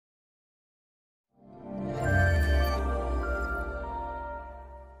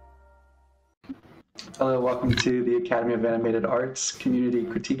Hello, welcome to the Academy of Animated Arts Community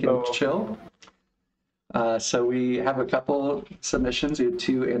Critique and Chill. So we have a couple submissions. We have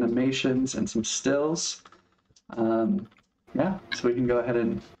 2 animations and some stills. Yeah, so we can go ahead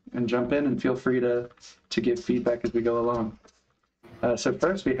and jump in, and feel free to give feedback as we go along. So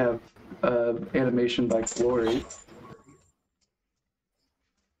first we have animation by Glory, which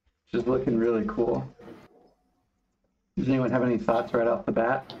is looking really cool. Does anyone have any thoughts right off the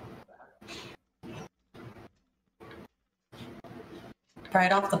bat?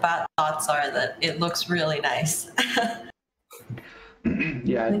 Right off the bat, thoughts are that it looks really nice.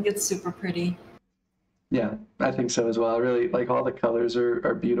 Yeah, I think it's super pretty. Yeah, I think so as well. I really like all the colors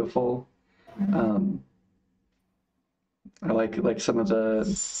are beautiful. I like some of the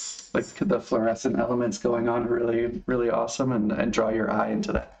fluorescent elements going on are really awesome, and draw your eye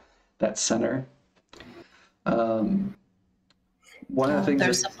into that center. One of the things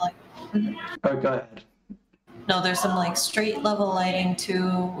there's some like oh, go ahead. No, there's some like street level lighting too,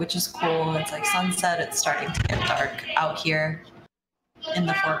 which is cool. It's like sunset. It's starting to get dark out here in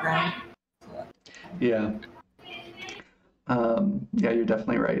the foreground. Yeah. Yeah, you're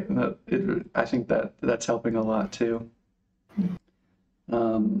definitely right. I think that's helping a lot too.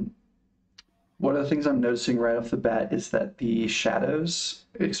 One of the things I'm noticing right off the bat is that the shadows,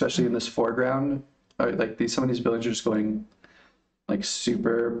 especially in this foreground, are like some of these buildings are just going like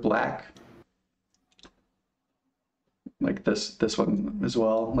super black. Like this one as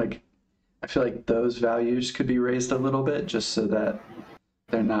well. Like I feel like those values could be raised a little bit just so that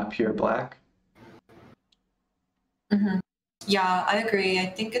they're not pure black. Yeah, I agree. I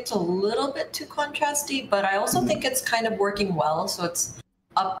think it's a little bit too contrasty, but I also think it's kind of working well. So it's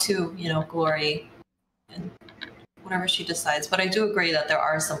up to, Glory and whatever she decides. But I do agree that there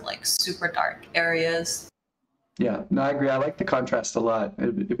are some like super dark areas. Yeah, no, I agree. I like the contrast a lot.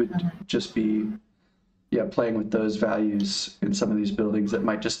 It would just be, yeah, playing with those values in some of these buildings that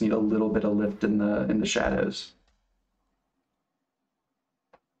might just need a little bit of lift in the shadows.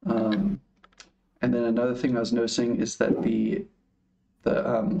 And then another thing I was noticing is that the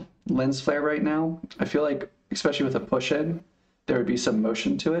lens flare right now, I feel like, especially with a push-in, there would be some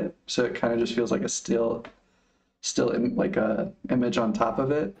motion to it. So it kind of just feels like a still like a image on top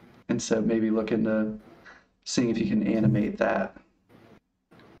of it. And so maybe look into seeing if you can animate that.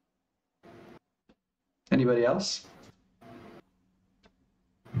 Anybody else?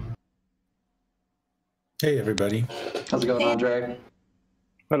 Hey, everybody. How's it going, Andre?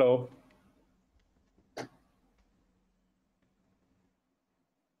 Hello.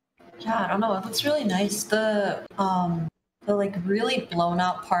 Yeah, I don't know. It looks really nice. The like really blown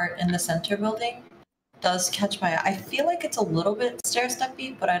out part in the center building does catch my eye. I feel like it's a little bit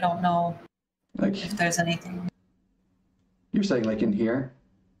stair-steppy, but I don't know if there's anything. You're saying like in here?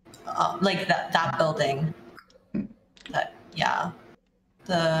 Like that building. Yeah.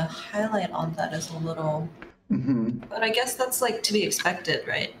 The highlight on that is a little, but I guess that's like to be expected,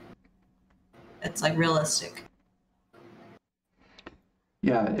 right? It's like realistic.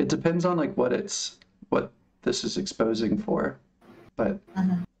 Yeah, it depends on like what this is exposing for, but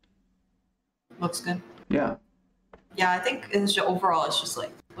Looks good. Yeah. Yeah, I think overall it's just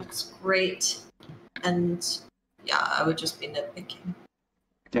like looks great, and yeah, I would just be nitpicking.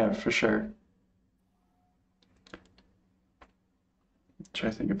 Yeah, for sure. Try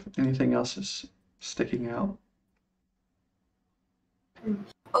to think if anything else is sticking out.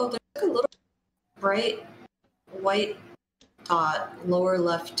 Oh, there's like a little bright white dot, lower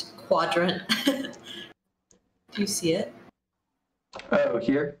left quadrant. Do you see it? Oh,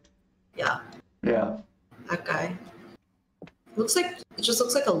 here? Yeah. Yeah. That guy. It just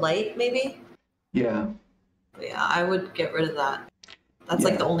looks like a light, maybe? Yeah. But yeah, I would get rid of that. That's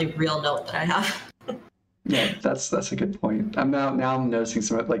like the only real note that I have. Yeah, that's a good point. I'm now I'm noticing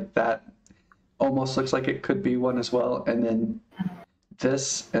some like that almost looks like it could be one as well, and then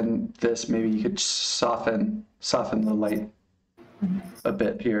this and this, maybe you could soften the light a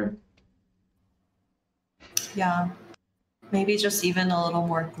bit here. Yeah, maybe just even a little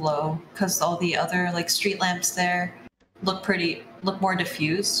more glow, because all the other like street lamps there look more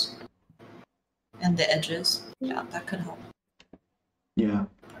diffused, and the edges. Yeah, that could help. Yeah.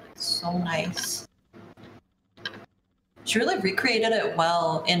 It's so nice. She really recreated it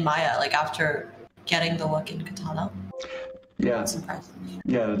well in Maya, like after getting the look in Katana. Yeah. That's impressive.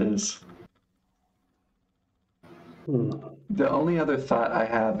 Yeah, it is. The only other thought I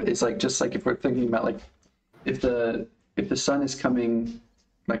have is like just like if we're thinking about like if the sun is coming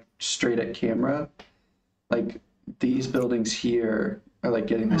like straight at camera, like these buildings here are like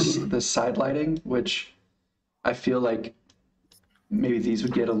getting this side lighting, which I feel like maybe these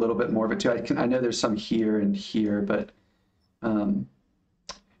would get a little bit more of it too. I know there's some here and here, but it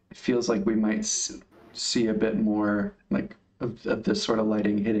feels like we might see a bit more like of this sort of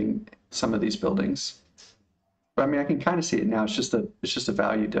lighting hitting some of these buildings. But I mean, I can kind of see it now. It's just a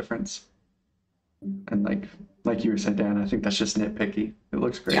value difference. And like you were saying, Dan, I think that's just nitpicky. It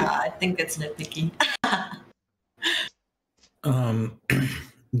looks great. Yeah, I think it's nitpicky.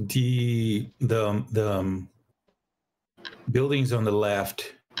 The buildings on the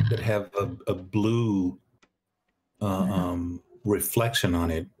left that have a blue reflection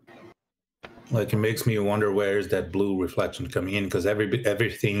on it, like it makes me wonder where is that blue reflection coming in, because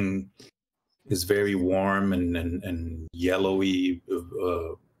everything is very warm and yellowy,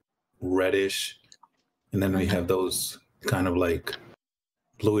 reddish, and then we have those kind of like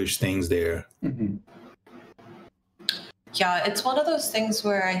bluish things there. Mm-hmm. Yeah, it's one of those things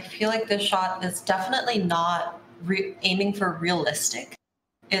where I feel like this shot is definitely not aiming for realistic.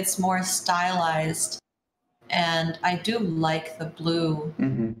 It's more stylized, and I do like the blue.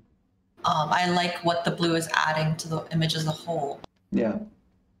 Mm-hmm. I like what the blue is adding to the image as a whole. Yeah,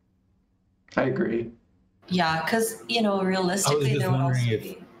 I agree. Yeah, because realistically, there would also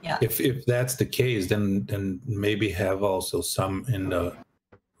be. Yeah. If that's the case, then maybe have also some in the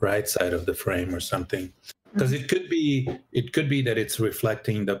right side of the frame or something, because it could be that it's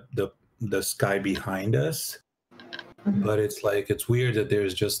reflecting the sky behind us, but it's weird that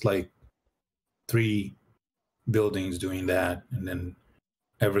there's just like 3 buildings doing that, and then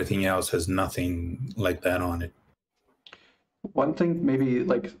everything else has nothing like that on it. One thing maybe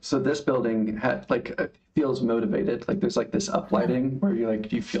so this building had feels motivated. Like there's like this uplighting where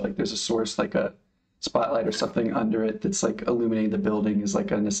you feel like there's a source, like a spotlight or something under it that's like illuminating the building is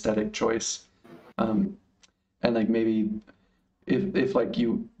like an aesthetic choice. And like maybe if like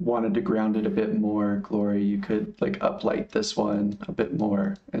you wanted to ground it a bit more, Glory, you could like uplight this one a bit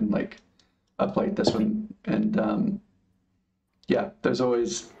more and like uplight this one. And yeah, there's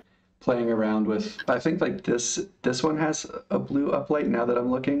always playing around with, I think like this one has a blue uplight now that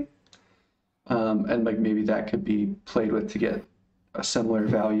I'm looking. And like maybe that could be played with to get a similar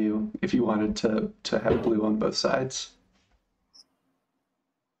value if you wanted to have blue on both sides.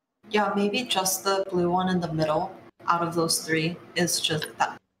 Yeah, maybe just the blue one in the middle out of those 3 is just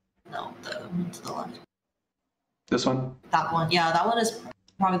that. No, the one to the left. This one? That one. Yeah, that one is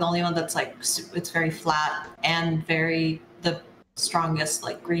probably the only one that's like, it's very flat and the strongest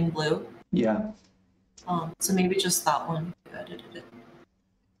like green blue. Yeah. So maybe just that one. You edited it.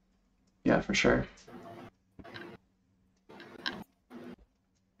 Yeah, for sure.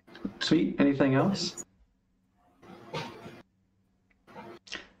 Sweet. Anything else?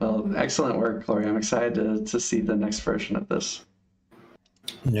 Well, excellent work, Gloria. I'm excited to see the next version of this.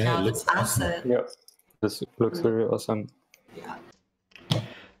 Yeah, it this looks awesome. asset. Yeah, this looks very awesome. Yeah. All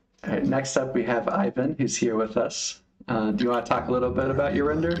right, next up we have Ivan, who's here with us. Do you want to talk a little bit about your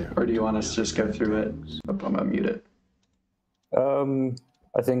render, or do you want us to just go through it? I'm gonna mute it.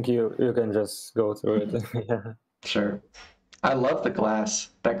 I think you can just go through it. Yeah. Sure. I love the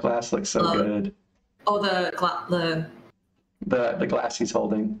glass. That glass looks so good. Oh, The glass he's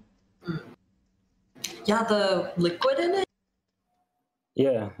holding. Yeah, the liquid in it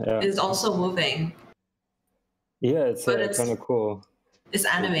Yeah. is also moving. Yeah, it's But it's- kind of cool. It's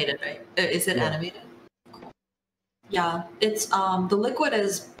animated, right? Is it animated? Cool. Yeah, it's the liquid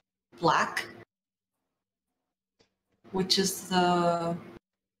is black, which is the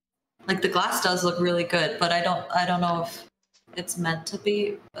glass does look really good, but I don't know if it's meant to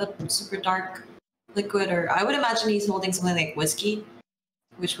be a super dark liquid, or I would imagine he's holding something like whiskey,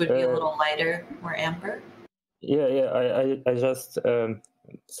 which would be a little lighter, more amber. Yeah. I just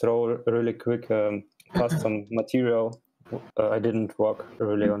throw really quick past some material. I didn't work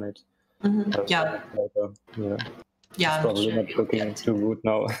really on it. Yeah. Yeah. It's probably sure. not looking too good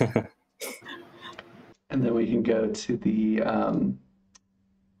now. And then we can go to the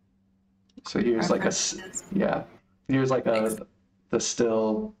so here's like here's like the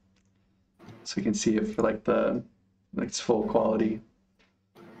still, so you can see it for like its full quality.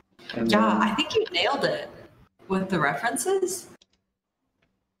 And I think you nailed it with the references.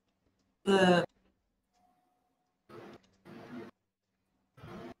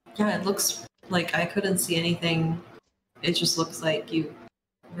 It looks like I couldn't see anything. It just looks like you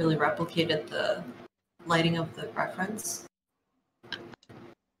really replicated the lighting of the reference.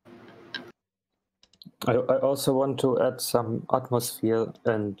 I also want to add some atmosphere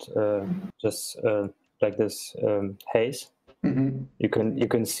and just like this haze. Mm-hmm. You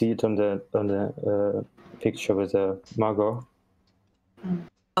can see it on the picture with the Margot.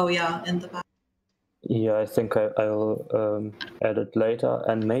 Oh yeah, in the back. Yeah, I think I'll add it later,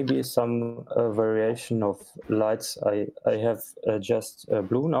 and maybe some variation of lights. I have just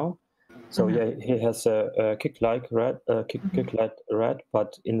blue now, so yeah, he has a kick light red, kick light red,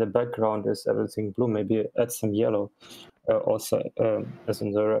 but in the background is everything blue. Maybe add some yellow, also as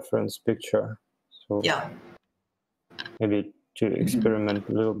in the reference picture. So Yeah. maybe to experiment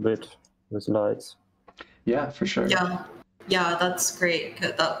a little bit with lights. Yeah, for sure. Yeah, that's great.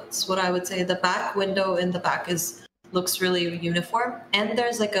 'Cause that's what I would say. The back window in the back looks really uniform, and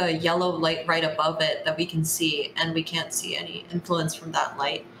there's like a yellow light right above it that we can see, and we can't see any influence from that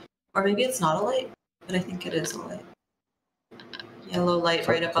light. Or maybe it's not a light, but I think it is a light. Yellow light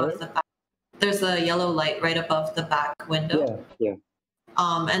right above the back. There's a yellow light right above the back window. Yeah.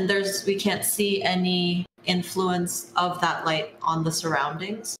 And we can't see any influence of that light on the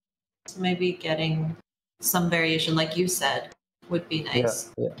surroundings. So maybe getting some variation, like you said, would be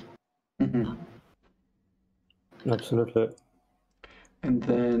nice. Yeah. Absolutely. And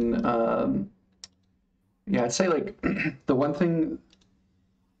then, I'd say like the one thing,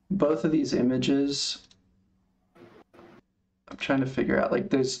 both of these images, I'm trying to figure out, like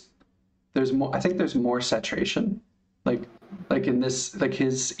there's more, I think there's more saturation, like in this, like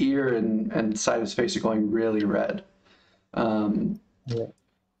his ear and side of his face are going really red. And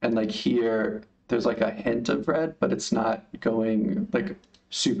like here, there's like a hint of red, but it's not going like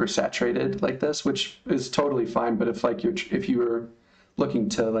super saturated like this, which is totally fine. But if you were looking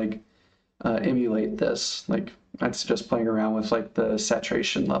to like emulate this, like I'd suggest playing around with like the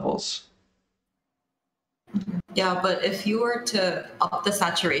saturation levels. Yeah, but if you were to up the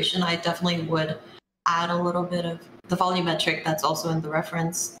saturation, I definitely would add a little bit of the volumetric that's also in the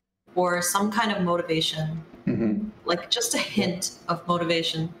reference, or some kind of motivation, like just a hint of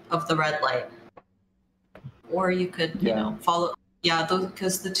motivation of the red light. Or you could, you know, follow, those,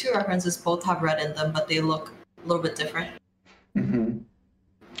 because the two references both have red in them, but they look a little bit different.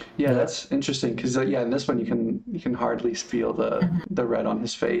 Yeah, that's interesting because in this one you can hardly feel the red on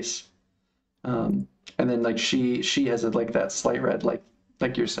his face, and then like she has like that slight red, like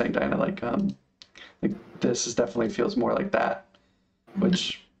you're saying, Diana, like this is definitely feels more like that,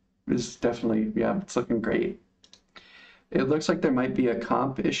 which is definitely it's looking great. It looks like there might be a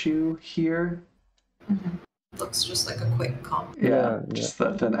comp issue here. Looks just like a quick comp. Just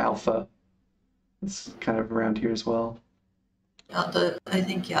the alpha. It's kind of around here as well. I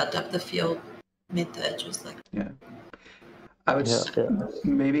think depth of field made the edges like. I would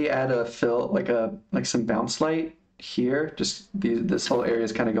maybe add a fill, like some bounce light here. Just this whole area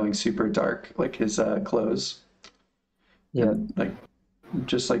is kind of going super dark, like his clothes. And, like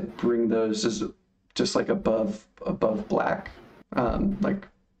just like bring those as just like above black, like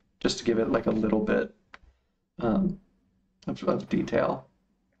just to give it like a little bit of detail.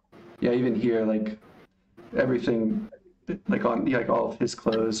 Yeah, even here, like everything, like on like all of his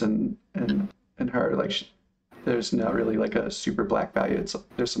clothes and her, like there's not really like a super black value.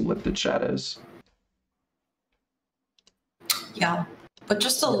 There's some lifted shadows. Yeah, but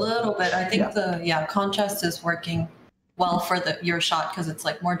just a little bit. I think the contrast is working well for your shot because it's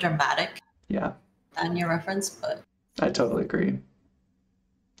like more dramatic. Than your reference, but I totally agree.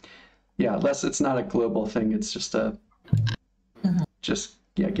 It's not a global thing. It's just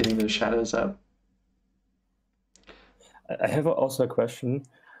getting those shadows up. I have also a question.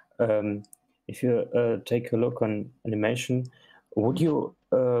 If you take a look on animation, would you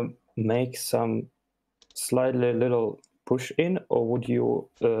make some slightly little push in, or would you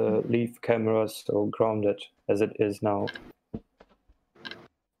leave cameras so grounded as it is now?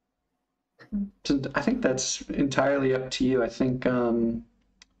 So I think that's entirely up to you. I think,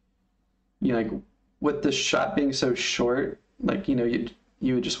 like with the shot being so short, like, you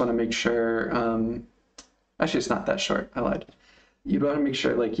would just want to make sure, actually it's not that short, I lied. You'd want to make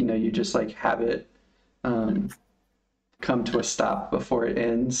sure, like, you just like have it come to a stop before it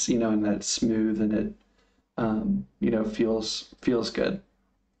ends, and that it's smooth and it, feels good.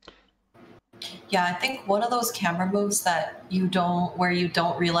 Yeah, I think one of those camera moves that you don't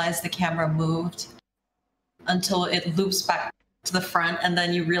realize the camera moved until it loops back to the front, and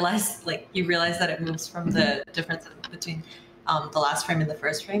then you realize that it moves from the difference between the last frame and the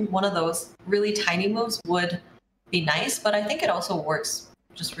first frame. One of those really tiny moves would be nice, but I think it also works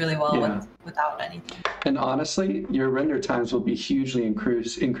just really well without anything. And honestly, your render times will be hugely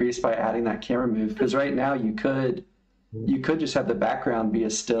increased by adding that camera move, because right now you could just have the background be a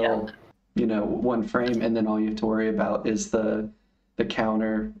still. One frame, and then all you have to worry about is the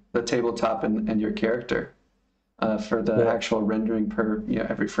counter, the tabletop, and your character for the actual rendering per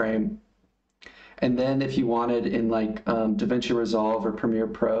every frame. And then if you wanted in like DaVinci Resolve or Premiere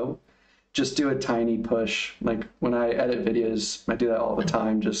Pro, just do a tiny push. Like when I edit videos, I do that all the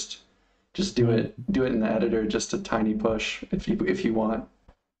time. Just do it in the editor, just a tiny push if you want.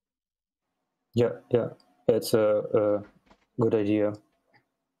 Yeah, it's a good idea.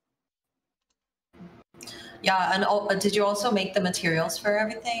 Yeah, and did you also make the materials for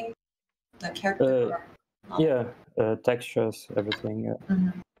everything? The character? Yeah, textures, everything. Yeah.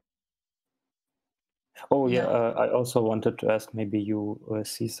 Mm-hmm. Oh yeah, I also wanted to ask, maybe you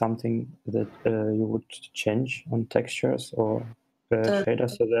see something that you would change on textures or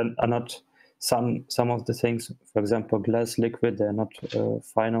shaders, so there are not some of the things, for example, glass liquid, they're not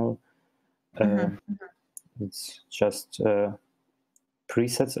final. It's just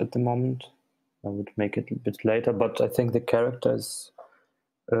presets at the moment. I would make it a bit later, but I think the character is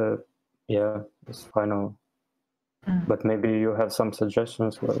is final. But maybe you have some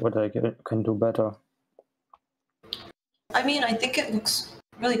suggestions what I can do better. I mean, I think it looks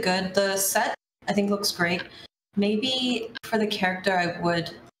really good. The set, I think, looks great. Maybe for the character, I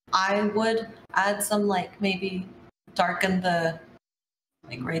would add some, like, maybe darken the,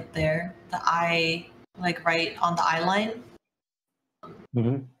 like, right there, the eye, like right on the eye line.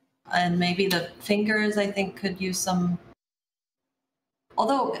 And maybe the fingers, I think, could use some.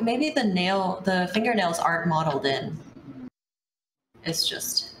 Although maybe the fingernails aren't modeled in. It's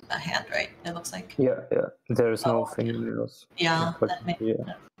just a hand, right? It looks like. Yeah. There is no fingernails. Yeah, that may be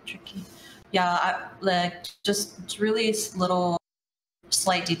tricky. Yeah, like just really little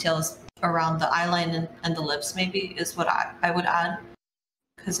slight details around the eyeline and the lips maybe is what I would add,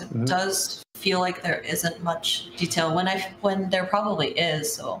 because it does feel like there isn't much detail when there probably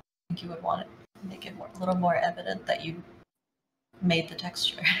is. So I think you would want to make it a little more evident that you made the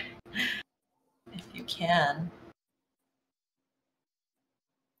texture if you can.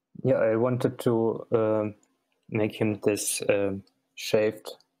 Yeah, I wanted to make him this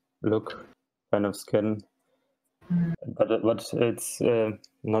shaved look, kind of skin, but it's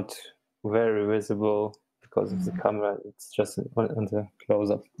not very visible because of the camera. It's just on the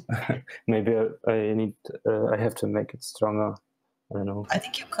close-up. Maybe I have to make it stronger. I don't know. I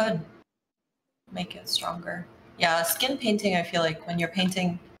think you could make it stronger. Yeah, skin painting, I feel like when you're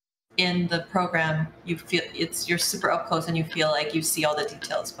painting in the program, you're super up close and you feel like you see all the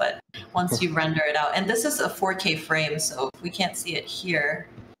details, but once you render it out, and this is a 4K frame, so if we can't see it here,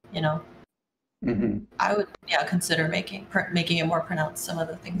 I would consider making it more pronounced, some of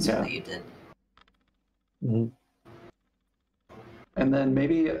the things that you did. And then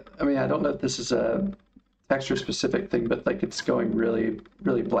maybe, I mean, I don't know if this is a texture specific thing, but like it's going really,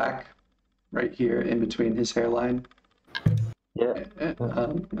 really black right here in between his hairline. Yeah.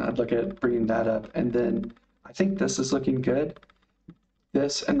 I'd look at bringing that up. And then I think this is looking good.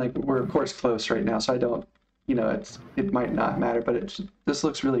 This, and like we're of course close right now, so I don't, it might not matter, but this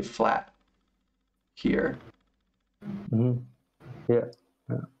looks really flat here. Yeah.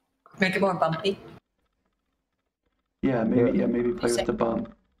 Make it more bumpy. Yeah, maybe play with the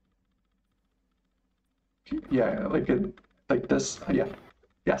bump. Yeah, like this. Yeah.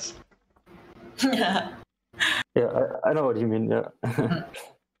 Yes. Yeah. Yeah, I know what you mean. Yeah.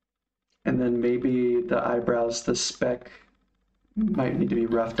 And then maybe the eyebrows, the speck might need to be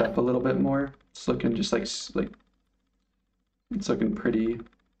roughed up a little bit more. It's looking just like it's looking pretty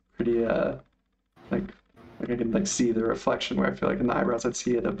like I can like see the reflection, where I feel like in the eyebrows I'd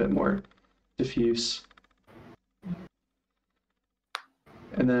see it a bit more diffuse.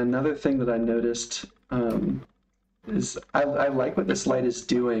 And then another thing that I noticed is I like what this light is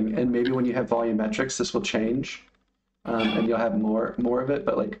doing, and maybe when you have volumetrics this will change, and you'll have more of it,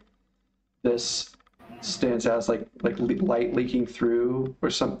 but like this stands out as like light leaking through or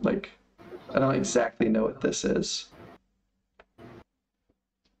something. Like I don't exactly know what this is.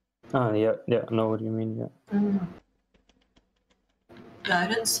 Yeah, I know what you mean. Yeah, I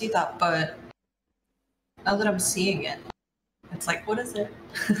didn't see that, but now that I'm seeing it, it's like, what is it?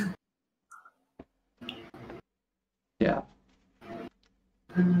 Yeah.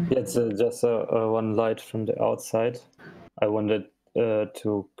 It's just one light from the outside. I wanted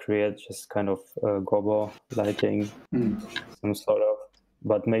to create just kind of gobble lighting, some sort of.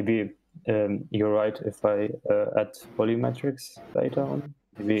 But maybe you're right. If I add volumetrics later on,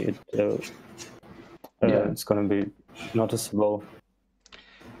 maybe it's going to be noticeable.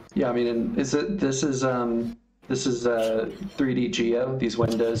 Yeah, I mean, this is 3D Geo, these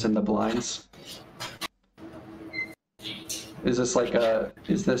windows and the blinds. Is this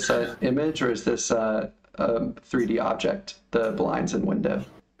an image, or is this a 3D object, the blinds and window?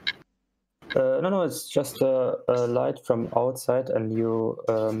 No, it's just a light from outside, and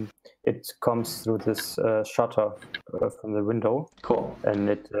it comes through this shutter from the window. Cool. And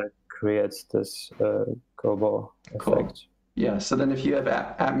it creates this global Cool. effect. Yeah, so then if you have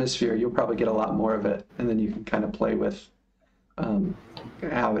atmosphere, you'll probably get a lot more of it, and then you can kind of play with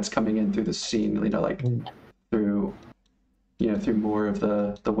how it's coming in through the scene, you know, like through more of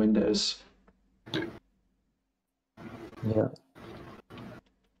the windows. Yeah.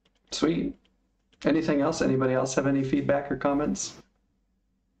 Sweet. Anything else? Anybody else have any feedback or comments?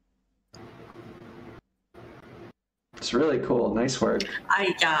 It's really cool. Nice work.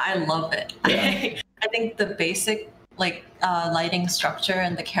 I love it. Yeah. I think the basic like lighting structure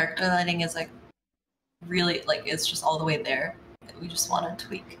and the character lighting is like really like it's just all the way there. We just want to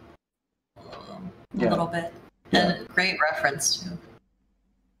tweak a little bit. Yeah. And great reference too.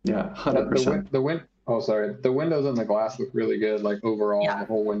 Yeah, 100%. The windows and the glass look really good, like overall, Yeah. the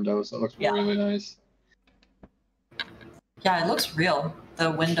whole window, so it looks Yeah. really nice. Yeah, it looks real.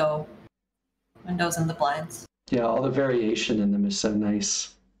 The windows and the blinds. Yeah, all the variation in them is so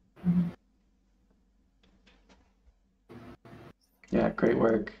nice. Mm-hmm. Yeah, great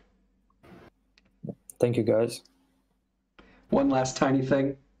work. Thank you, guys. One last tiny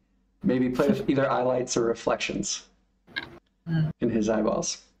thing. Maybe play with either highlights or reflections in his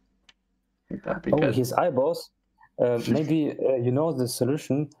eyeballs. I think that'd be good. His eyeballs. Maybe you know the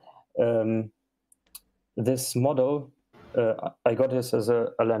solution. This model, I got this as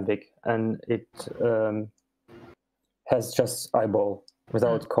a Alembic, and it has just eyeball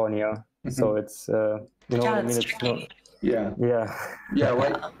without cornea. So it's you know what I mean. It's not. Yeah. Yeah.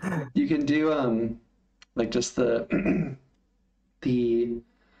 Like you can do like just the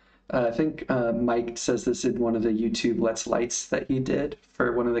I think Mike says this in one of the YouTube Let's Lights that he did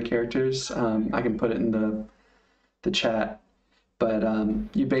for one of the characters. I can put it in the chat, but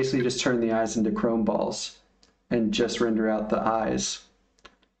you basically just turn the eyes into chrome balls and just render out the eyes,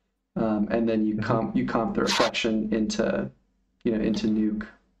 and then you comp the reflection into Nuke.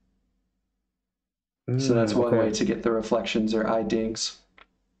 So that's one way to get the reflections or eye dings.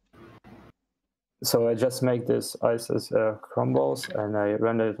 So I just make this eyes as chrome balls, and I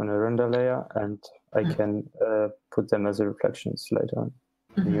render it on a render layer, and I can put them as reflections later on.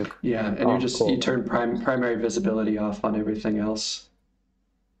 Yeah, and you turn primary visibility off on everything else,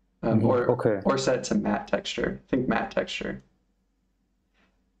 or set it to matte texture. Think matte texture.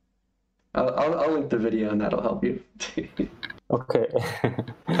 I'll link the video, and that'll help you. Okay.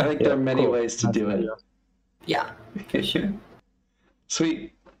 I think there are many ways to do it. Yeah.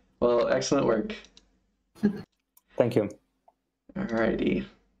 Sweet. Well, excellent work. Thank you. Alrighty.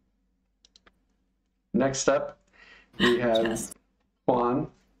 Next up, we have Juan.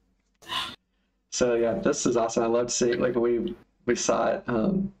 So yeah, this is awesome. I love to see it. Like we saw it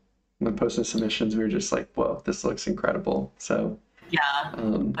when posting submissions. We were just like, whoa, this looks incredible. So yeah,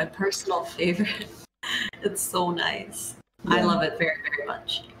 my personal favorite. It's so nice. Yeah. I love it very, very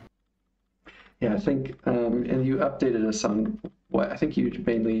much. Yeah, I think, and you updated us on what I think you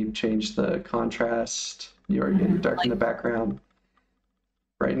mainly changed the contrast. You darkened the background,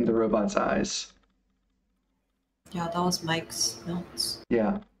 brightened the robot's eyes. Yeah, that was Mike's notes.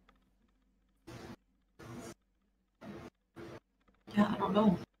 Yeah. Yeah, I don't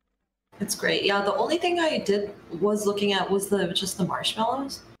know. It's great. Yeah, the only thing I did was looking at was just the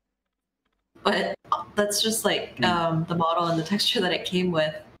marshmallows. But that's just like the model and the texture that it came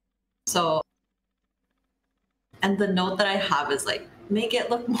with. So, and the note that I have is like, make it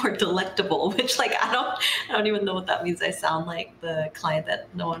look more delectable, which like, I don't even know what that means. I sound like the client that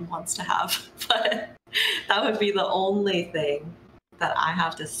no one wants to have, but that would be the only thing that I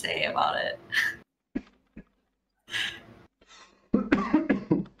have to say about it.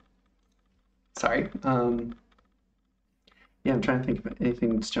 Sorry. Yeah, I'm trying to think of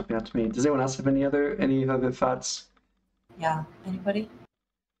anything that's jumping out to me. Does anyone else have any other thoughts? Yeah, anybody?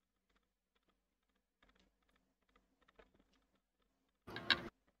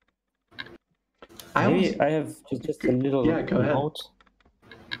 Maybe I have just a little note.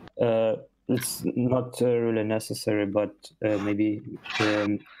 It's not really necessary, but maybe you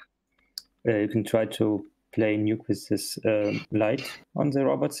can try to play Nuke with this light on the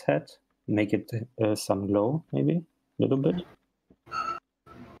robot's head. Make it some glow, maybe a little bit.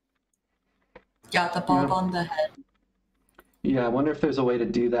 Yeah, the bulb on the head. Yeah, I wonder if there's a way to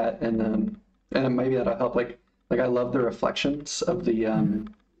do that, and maybe that'll help. Like I love the reflections of the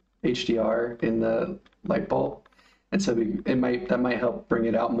HDR in the light bulb, and so that might help bring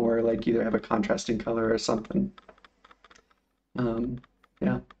it out more. Like either have a contrasting color or something.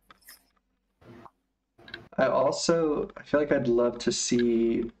 Yeah. I feel like I'd love to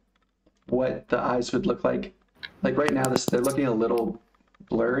see what the eyes would look like. Like right now, they're looking a little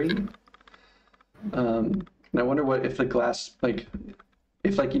blurry. And I wonder if the glass, like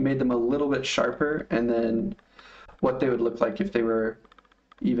if like you made them a little bit sharper, and then what they would look like if they were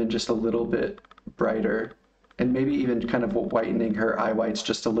even just a little bit brighter, and maybe even kind of whitening her eye whites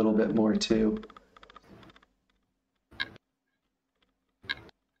just a little bit more too.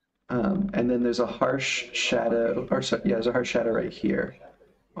 And then there's a harsh shadow, or yeah, there's a harsh shadow right here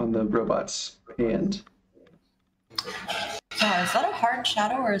on the robot's hand. Yeah, is that a hard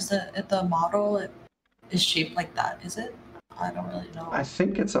shadow, or is it the model is shaped like that? Is it? I don't really know. I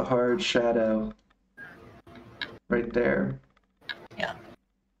think it's a hard shadow right there. Yeah.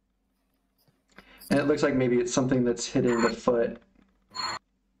 And it looks like maybe it's something that's hitting the foot.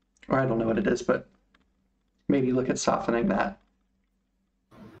 Or I don't know what it is, but maybe look at softening that.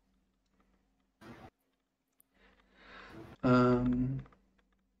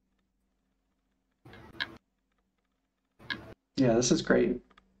 Yeah, this is great.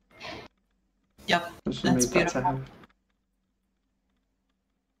 Yep, Those that's are thoughts I beautiful. have.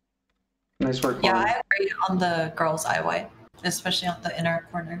 Nice work, Yeah, Juan. I agree on the girl's eye white, especially on the inner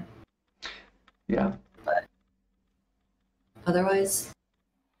corner. Yeah. But otherwise,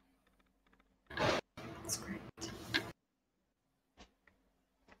 it's great.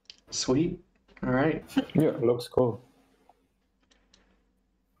 Sweet. All right. Yeah, looks cool.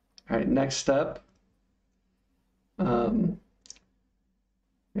 All right, next up.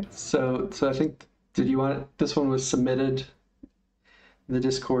 So I think, did you want this one was submitted in the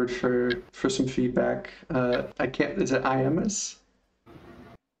Discord for some feedback. I can't, is it IMS?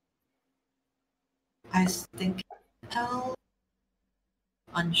 I think L.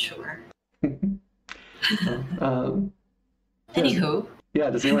 Unsure. Anywho. Yeah,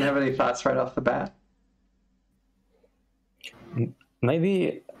 does anyone have any thoughts right off the bat?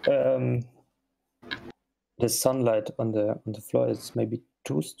 Maybe the sunlight on the floor is maybe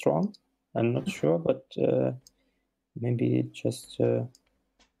too strong. I'm not sure, but maybe just to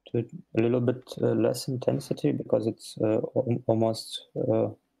a little bit less intensity, because it's almost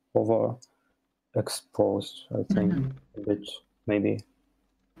overexposed, I think. A bit, maybe.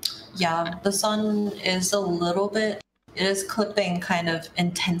 Yeah, the sun is a little bit, it is clipping kind of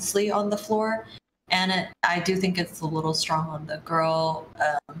intensely on the floor. And I do think it's a little strong on the girl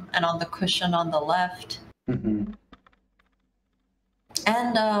and on the cushion on the left. Mm-hmm.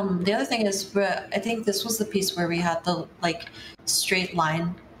 And the other thing is, I think this was the piece where we had the like straight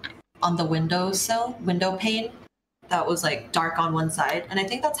line on the window pane that was like dark on one side. And I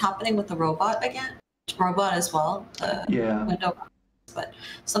think that's happening with the robot as well. The Yeah. window, but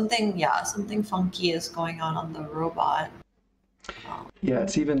something funky is going on the robot. Yeah,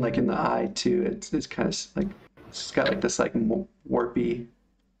 it's even like in the eye too. It's kind of like it's got like this like warpy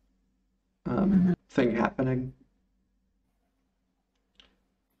thing happening.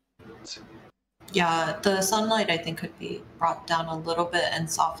 Yeah, the sunlight I think could be brought down a little bit and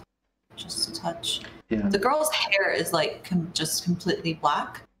softened just a touch. Yeah. The girl's hair is like just completely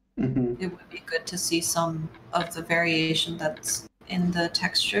black. Mm-hmm. It would be good to see some of the variation that's in the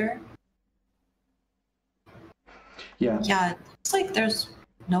texture. Yeah. Yeah, it looks like there's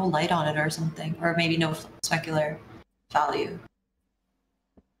no light on it or something, or maybe no specular value.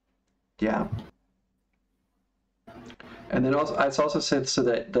 Yeah. And then also, it's also said so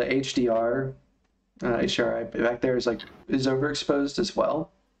that the HDRI back there is overexposed as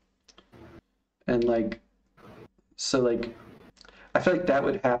well. And like, so like, I feel like that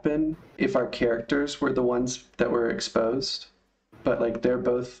would happen if our characters were the ones that were exposed, but like they're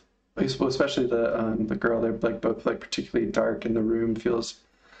both, especially the girl, they're like both like particularly dark, and the room feels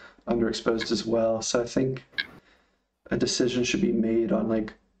underexposed as well. So I think a decision should be made on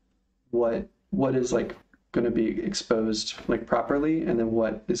like what is like going to be exposed like properly, and then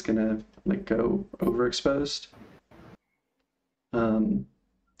what is going to like go overexposed. And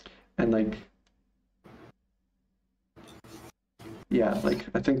like, yeah, like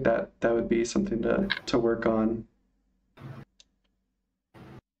I think that would be something to work on.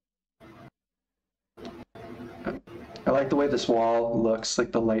 I like the way this wall looks,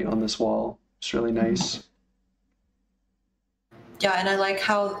 like the light on this wall. It's really nice. Yeah, and I like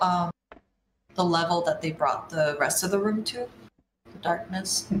how the level that they brought the rest of the room to, the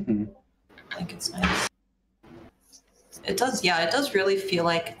darkness. Mm-hmm. I think it's nice. It does really feel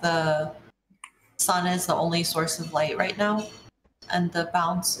like the sun is the only source of light right now, and the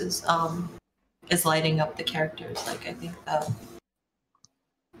bounce is lighting up the characters. Like I think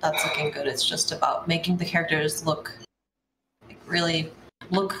that's looking good. It's just about making the characters look like really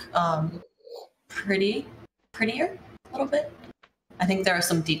prettier a little bit. I think there are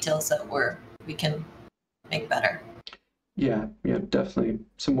some details that we can make better. Yeah, definitely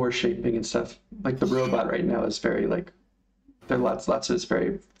some more shaping and stuff. Like the robot right now is very There are lots of it's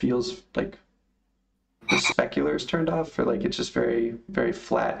very feels like the specular is turned off, or like it's just very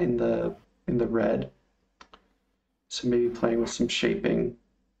flat in the red. So maybe playing with some shaping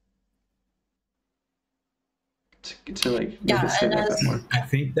to like make it stand out a bit more. I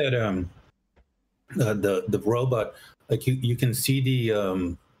think that the robot, like you can see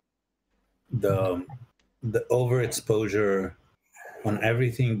the overexposure on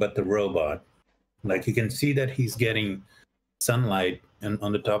everything but the robot. Like you can see that he's getting sunlight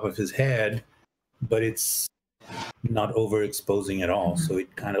on the top of his head, but it's not overexposing at all. So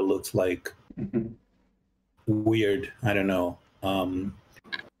it kind of looks like weird. I don't know.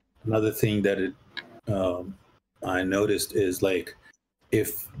 Another thing that I noticed is like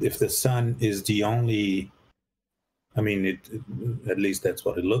if the sun is the only, I mean, at least that's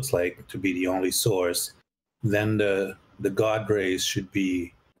what it looks like to be the only source, then the God rays should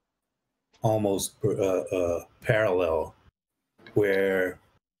be almost parallel, where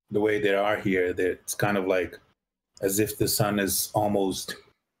the way they are here, it's kind of like as if the sun is almost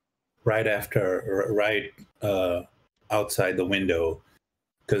right outside the window,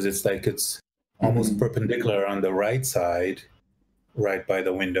 because it's like it's almost perpendicular on the right side, right by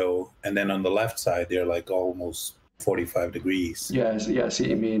the window, and then on the left side they're like almost 45 degrees. Yeah, I see what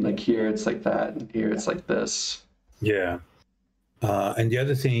you mean. Like here it's like that, and here it's like this. Yeah. And the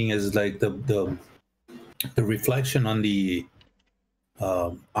other thing is like the reflection on the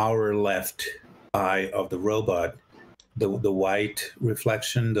our left eye of the robot, the white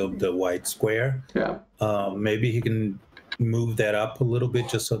reflection, the white square. Yeah. Maybe he can move that up a little bit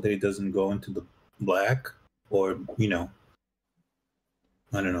just so that it doesn't go into the black, or I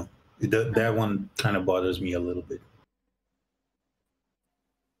don't know. That one kind of bothers me a little bit.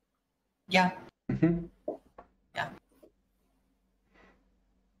 Yeah. Yeah.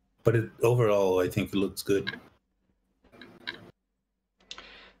 But overall, I think it looks good.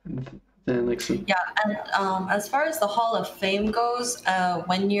 And then like some... Yeah, and as far as the Hall of Fame goes,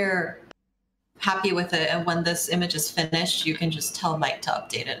 when you're happy with it and when this image is finished, you can just tell Mike to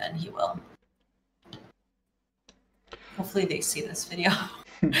update it and he will. Hopefully they see this video.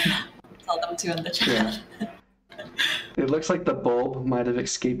 Tell them to in the chat. Yeah. It looks like the bulb might have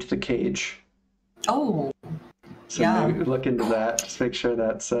escaped the cage. Oh. So yeah. maybe look into that. Just make sure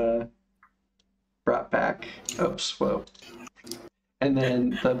that's brought back. Oops, whoa. And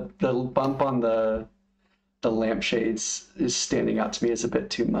then the bump on the lampshades is standing out to me as a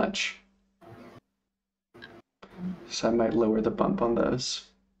bit too much. So I might lower the bump on those.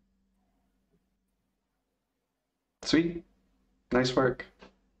 Sweet. Nice work.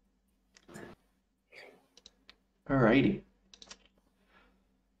 Alrighty.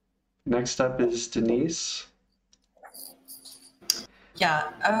 Next up is Denise.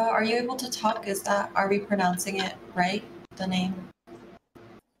 Yeah. Are you able to talk? Are we pronouncing it right? The name?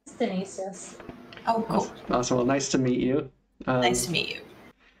 It's Denise, yes. Oh, cool. Awesome. Well, nice to meet you. Nice to meet you.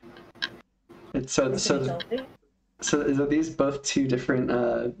 So are these both two different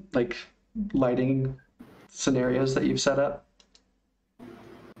like lighting scenarios that you've set up?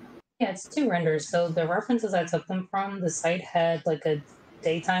 Yeah, it's two renders. So the references I took them from, the site had like a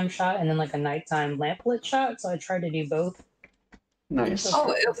daytime shot and then like a nighttime lamplit shot. So I tried to do both. Nice.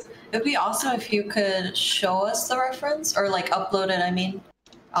 Oh, it'd be awesome if you could show us the reference, or like upload it, I mean,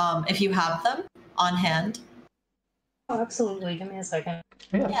 if you have them on hand. Oh, absolutely. Give me a second.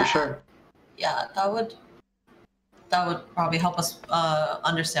 Yeah, for sure. Yeah, that would probably help us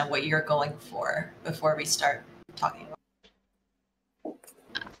understand what you're going for before we start talking about it.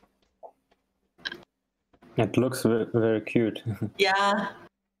 It looks very cute. Yeah.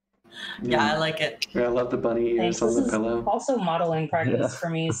 Yeah, I like it. Yeah, I love the bunny ears Thanks. on This the is pillow. also modeling practice for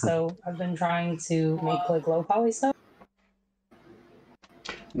me, so I've been trying to make like low poly stuff.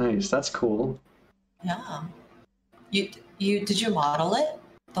 Nice, that's cool. Yeah. Did you model it?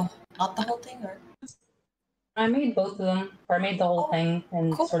 Not the whole thing, or? I made both of them, or I made the whole thing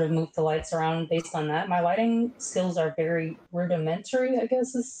and cool. sort of moved the lights around based on that. My lighting skills are very rudimentary, I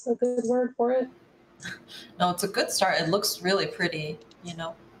guess is a good word for it. No, it's a good start. It looks really pretty,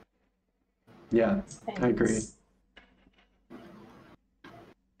 Yeah, Thanks. I agree.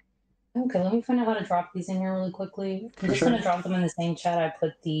 Okay, let me find out how to drop these in here really quickly. I'm just sure. going to drop them in the same chat I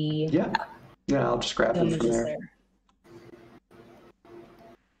put the Yeah, I'll just grab them from images there. there.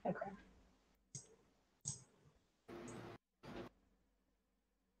 Okay.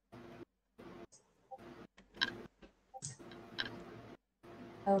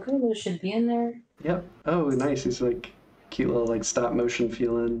 Okay, those should be in there. Yep. Oh, nice. These like cute little like stop motion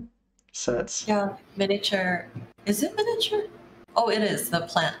feeling sets. Yeah, miniature. Is it miniature? Oh, it is, the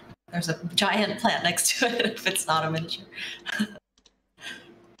plant. there's a giant plant next to it if it's not a miniature.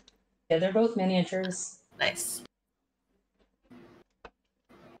 Yeah, they're both miniatures. Nice.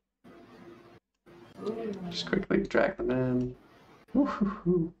 Ooh. Just quickly drag them in.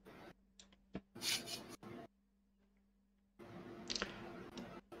 Woo-hoo-hoo.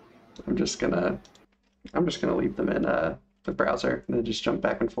 I'm just gonna leave them in the browser and then just jump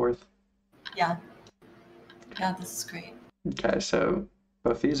back and forth. Yeah. Yeah, this is great. Okay, so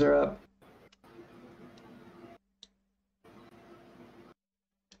both these are up.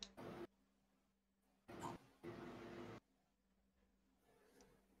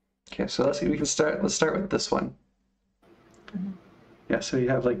 Okay, so let's start with this one. Mm-hmm. Yeah, so you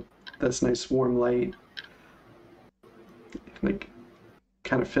have like this nice warm light, like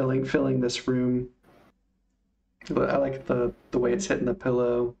kind of filling this room. I like the way it's hitting the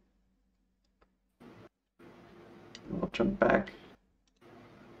pillow. I'll jump back.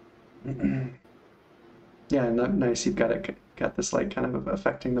 Yeah, nice. You've got this light kind of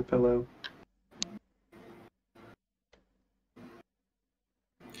affecting the pillow.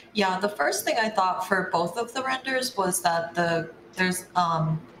 Yeah, the first thing I thought for both of the renders was that there's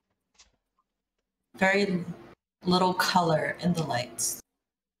very little color in the lights.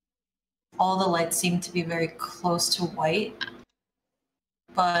 All the lights seem to be very close to white.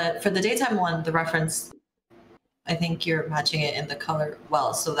 But for the daytime one, the reference, I think you're matching it in the color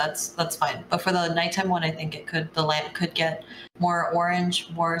well, so that's fine. But for the nighttime one, I think the lamp could get more orange,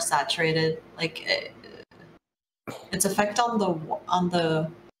 more saturated. Like its effect on the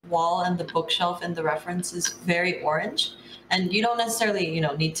wall and the bookshelf in the reference is very orange, and you don't necessarily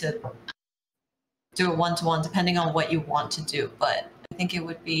need to do it one-to-one depending on what you want to do. But I think it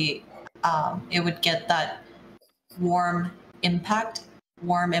would be it would get that warm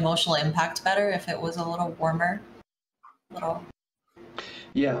emotional impact better if it was a little warmer.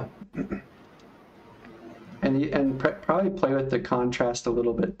 Yeah, and probably play with the contrast a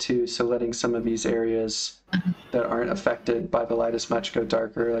little bit too. So letting some of these areas that aren't affected by the light as much go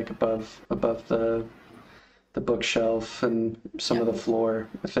darker, like above the bookshelf and some of the floor.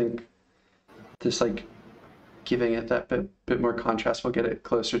 I think just like giving it that bit more contrast will get it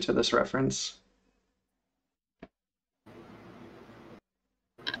closer to this reference.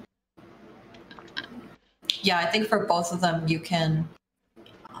 Yeah, I think for both of them, you can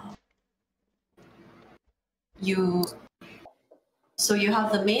so you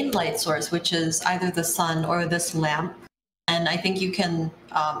have the main light source, which is either the sun or this lamp, and I think you can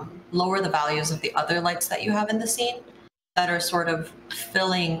lower the values of the other lights that you have in the scene that are sort of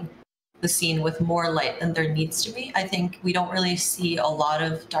filling the scene with more light than there needs to be. I think we don't really see a lot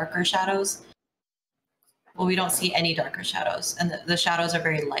of darker shadows. Well, we don't see any darker shadows, and the shadows are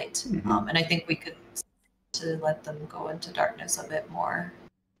very light. Mm-hmm. And I think we could to let them go into darkness a bit more.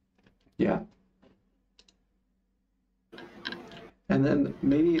 Yeah. And then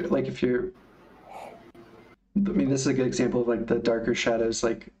maybe like if you're, I mean, this is a good example of like the darker shadows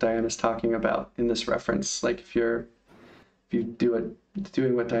like Diana's talking about in this reference. Like if you doing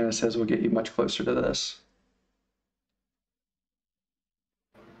what Diana says will get you much closer to this.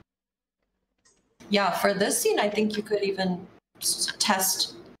 Yeah, for this scene, I think you could even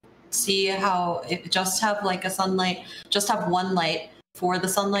see how it just have like just have one light for the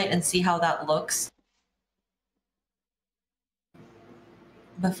sunlight and see how that looks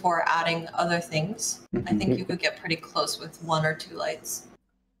before adding other things. I think you could get pretty close with one or two lights.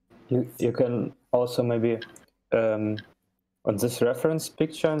 You can also maybe on this reference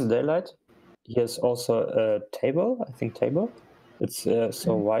picture in daylight, he has also a table. I think table. It's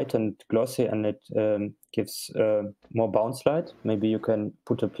so white and glossy, and it gives more bounce light. Maybe you can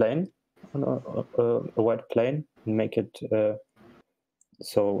put a plane on a white plane and make it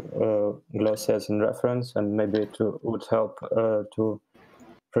so glossy as in reference, and maybe it would help to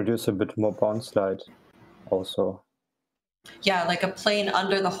produce a bit more bounce light also. Yeah, like a plane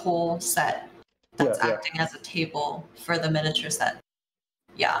under the whole set that's acting as a table for the miniature set.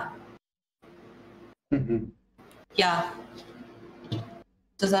 Yeah. Mm-hmm. Yeah.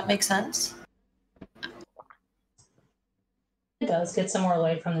 Does that make sense? It does get some more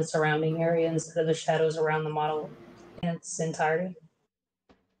light from the surrounding area instead of the shadows around the model in its entirety.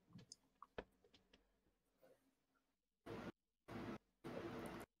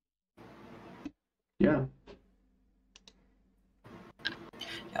 Yeah,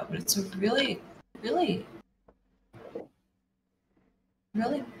 but it's a really, really,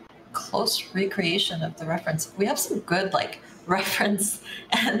 really close recreation of the reference. We have some good reference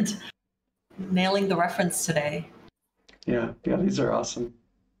and nailing the reference today. Yeah, these are awesome.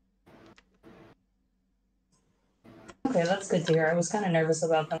 Okay, that's good to hear. I was kind of nervous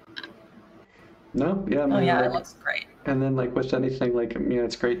about them. No, yeah, I mean, Oh yeah, like, it looks great. and then like with anything, like, I mean,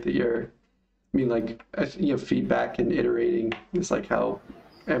 it's great that you're, I mean, like, you know, feedback and iterating is like how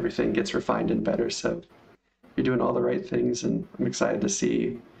everything gets refined and better. So you're doing all the right things, and I'm excited to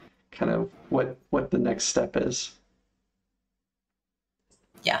see kind of what the next step is.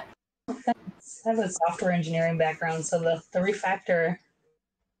 Yeah. I have a software engineering background, so the refactor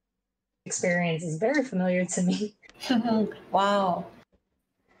experience is very familiar to me. Wow.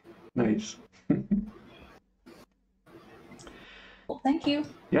 Nice. Well, thank you.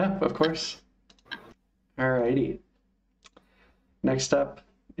 Yeah, of course. Alrighty. Next up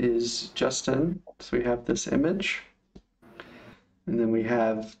is Justin. So we have this image, and then we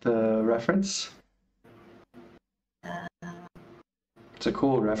have the reference. It's a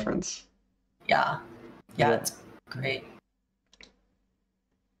cool reference. Yeah. Yeah, it's great.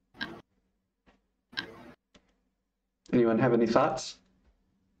 Anyone have any thoughts?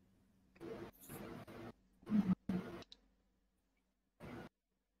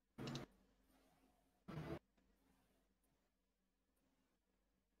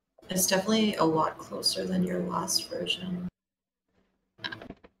 It's definitely a lot closer than your last version.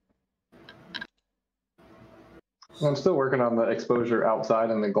 I'm still working on the exposure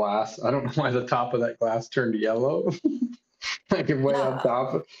outside in the glass. I don't know why the top of that glass turned yellow. Like way up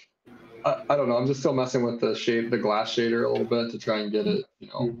top. I don't know. I'm just still messing with the shade, the glass shader a little bit to try and get it, you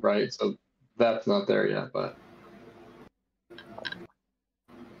know, right. So that's not there yet, but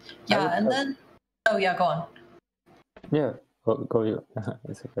Yeah, and then oh yeah, go on. Yeah, go you.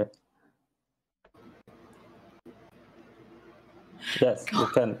 It's okay. Yes, you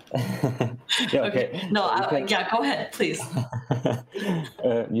can. Yeah, okay. No, can, go ahead, please.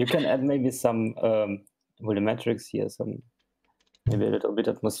 You can add maybe some volumetrics here, some maybe a little bit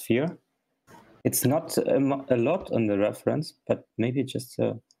atmosphere. It's not a lot on the reference, but maybe just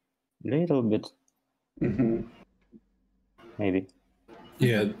a little bit. Mm-hmm. Maybe.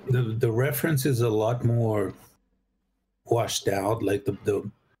 Yeah, the reference is a lot more washed out. Like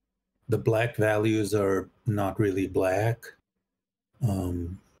the black values are not really black.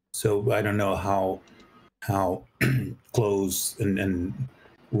 So I don't know how close and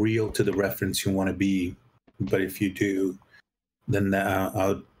real to the reference you want to be, but if you do, then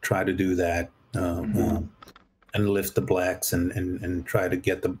I'll try to do that and lift the blacks and try to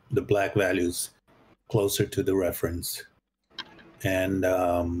get the black values closer to the reference. And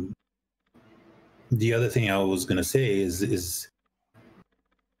the other thing I was going to say is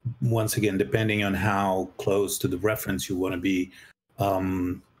once again, depending on how close to the reference you want to be,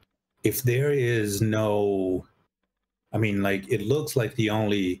 if there is no, I mean, like it looks like the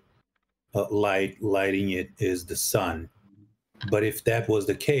only lighting it is the sun. But if that was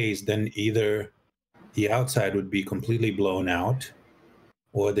the case, then either the outside would be completely blown out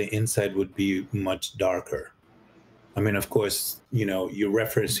or the inside would be much darker. I mean, of course, you know, you're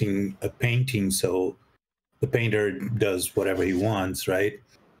referencing a painting, so the painter does whatever he wants, right?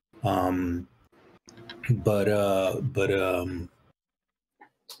 But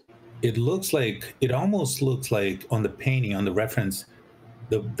it looks like, it almost looks like on the painting, on the reference,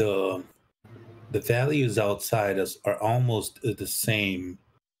 the values outside us are almost the same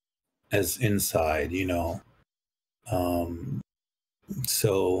as inside, you know.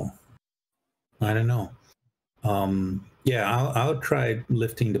 So I don't know. Yeah, I'll try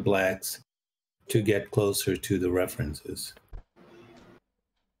lifting the blacks to get closer to the references.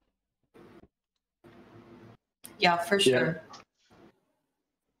 Yeah, for sure.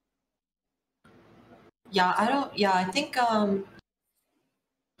 Yeah, I think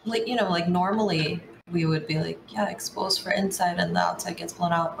like, you know, like normally we would be like, yeah, exposed for inside and the outside gets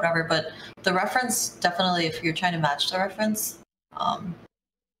blown out, whatever. But the reference, definitely, if you're trying to match the reference,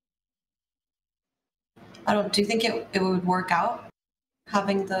 do you think it would work out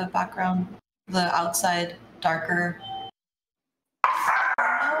having the background, the outside darker?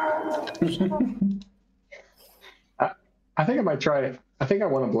 I think I might try. I think I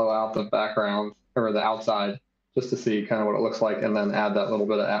want to blow out the background or the outside just to see kind of what it looks like, and then add that little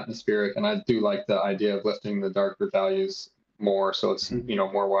bit of atmospheric. And I do like the idea of lifting the darker values more, so it's, you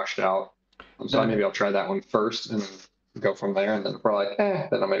know, more washed out. So maybe I'll try that one first and go from there. And then if we're like,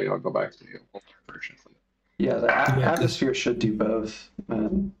 then maybe I'll go back to the older version. Yeah, the atmosphere should do both.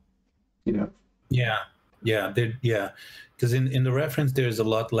 You know. Yeah, because in the reference there's a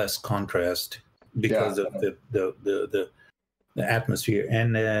lot less contrast because of the atmosphere,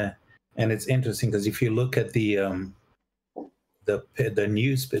 and it's interesting because if you look at the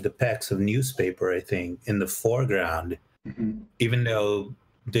packs of newspaper, I think in the foreground, even though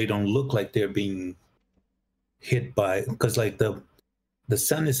they don't look like they're being hit by, because like the the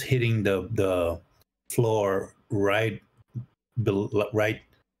sun is hitting the floor right below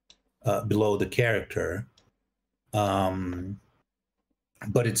the character, but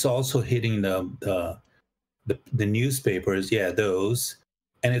it's also hitting the newspapers, yeah, those,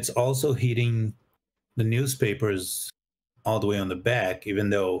 and it's also hitting the newspapers all the way on the back, even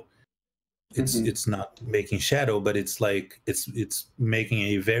though it's not making shadow, but it's like it's making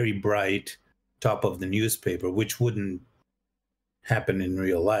a very bright top of the newspaper, which wouldn't happen in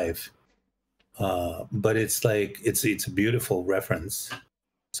real life. But it's like it's a beautiful reference.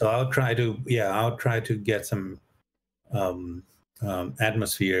 So I'll try to get some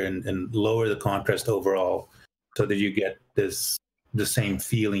atmosphere and lower the contrast overall, so that you get the same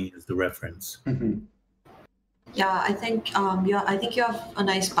feeling as the reference. Yeah, I think you have a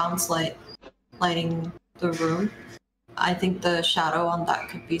nice bounce light lighting the room. I think the shadow on that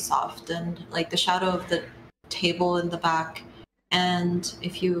could be softened, like the shadow of the table in the back. And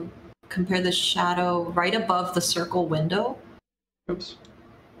if you compare the shadow right above the circle window. Oops.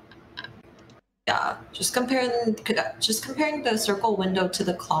 Yeah, just comparing the circle window to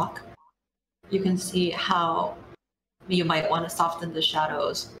the clock, you can see how you might want to soften the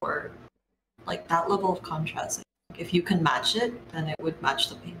shadows for like that level of contrast. If you can match it, then it would match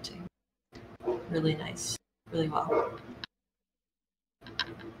the painting. Really nice, really well.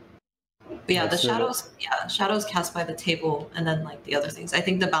 But yeah, That's the shadows cast by the table, and then like the other things. I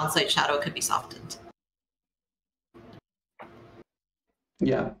think the bounce light shadow could be softened.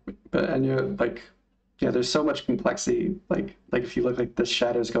 Yeah, and you're like, yeah, there's so much complexity. Like if you look, like this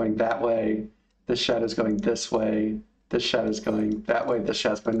shadow's going that way, this shadow's going this way, this shadow's going that way, this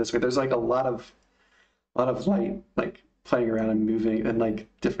shadow's going this way. There's like a lot of light like playing around and moving and like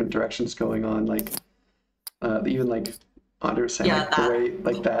different directions going on. Like even like Andre was saying, like the way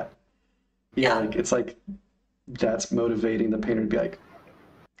like that. Yeah, like it's like that's motivating the painter to be like,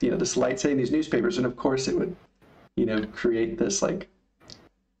 this light's hitting these newspapers, and of course it would, create this like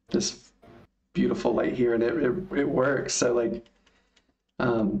this beautiful light here, and it works. So like,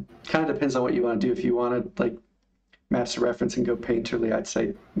 kind of depends on what you want to do. If you want to like match the reference and go painterly, I'd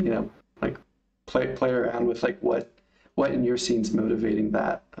say like play around with like what in your scene's motivating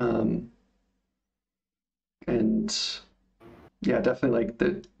that, and yeah, definitely like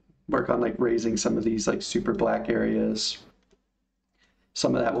work on like raising some of these like super black areas.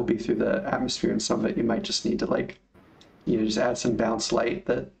 Some of that will be through the atmosphere, and some of it you might just need to like, just add some bounce light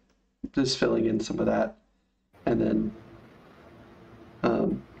that is filling in some of that. And then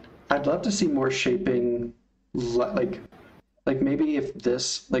I'd love to see more shaping, like maybe if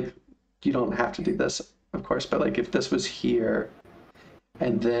this, like, you don't have to do this, of course, but like if this was here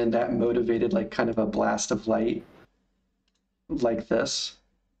and then that motivated like kind of a blast of light like this,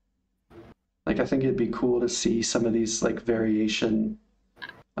 like I think it'd be cool to see some of these like variation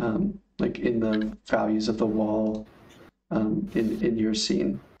like in the values of the wall in your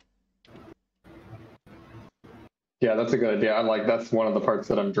scene. Yeah, that's a good idea. That's one of the parts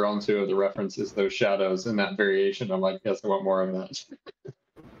that I'm drawn to of the reference is those shadows and that variation. I'm like, yes, I want more of that.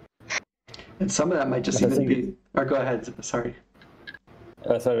 And some of that might just even be, or go ahead, sorry.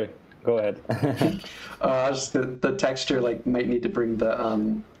 Sorry, go ahead. Just the texture like might need to bring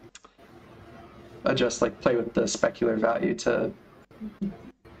the, adjust, like play with the specular value to,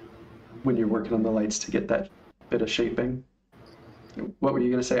 when you're working on the lights to get that bit of shaping. What were you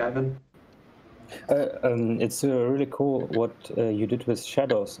going to say, Ivan? It's really cool what you did with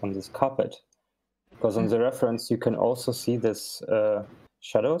shadows on this carpet, because on the reference you can also see this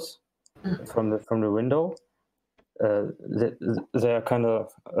shadows from the window. They are kind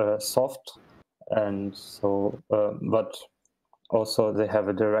of soft, and so but also they have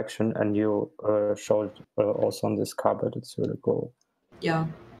a direction, and you showed also on this carpet. It's really cool. Yeah.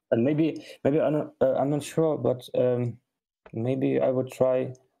 And maybe I'm not sure, but maybe I would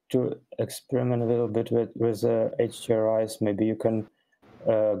try to experiment a little bit with HDRIs. Maybe you can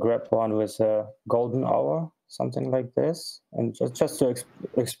grab one with a golden hour, something like this, and just to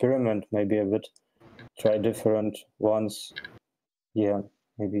experiment maybe a bit, try different ones. Yeah,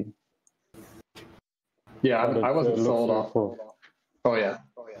 maybe. Yeah, I wasn't sold on. Cool. Oh yeah,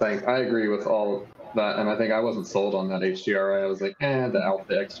 thanks. I agree with all that, and I think I wasn't sold on that HDRI. I was like,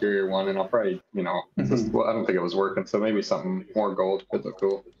 the exterior one, and I'll probably, I don't think it was working. So maybe something more gold could look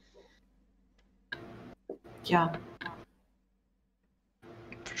cool. Yeah,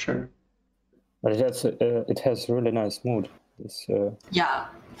 for sure. But it has really nice mood. This, yeah,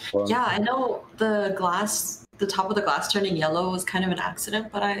 I know the top of the glass turning yellow was kind of an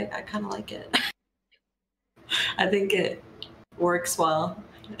accident, but I kind of like it. I think it works well,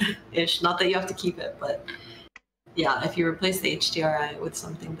 ish. Not that you have to keep it, but yeah, if you replace the HDRI with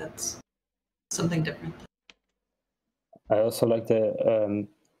something that's something different. I also like the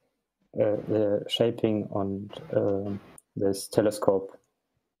shaping on this telescope.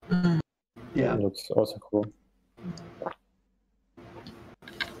 Yeah. It looks also cool.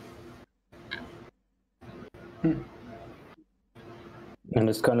 And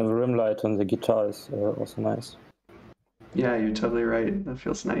this kind of rim light on the guitar is also nice. Yeah, you're totally right. That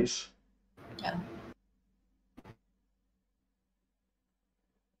feels nice. Yeah.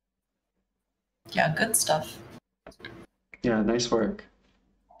 Yeah, good stuff. Yeah, nice work.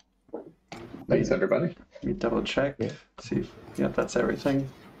 Thanks, everybody. Let me double check. See if, yeah, that's everything.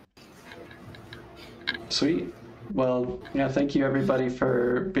 Sweet. Well, yeah, thank you everybody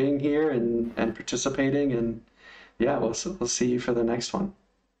for being here and participating, and yeah, we'll see you for the next one.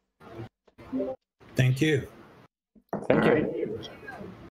 Thank you. Thank All you. right.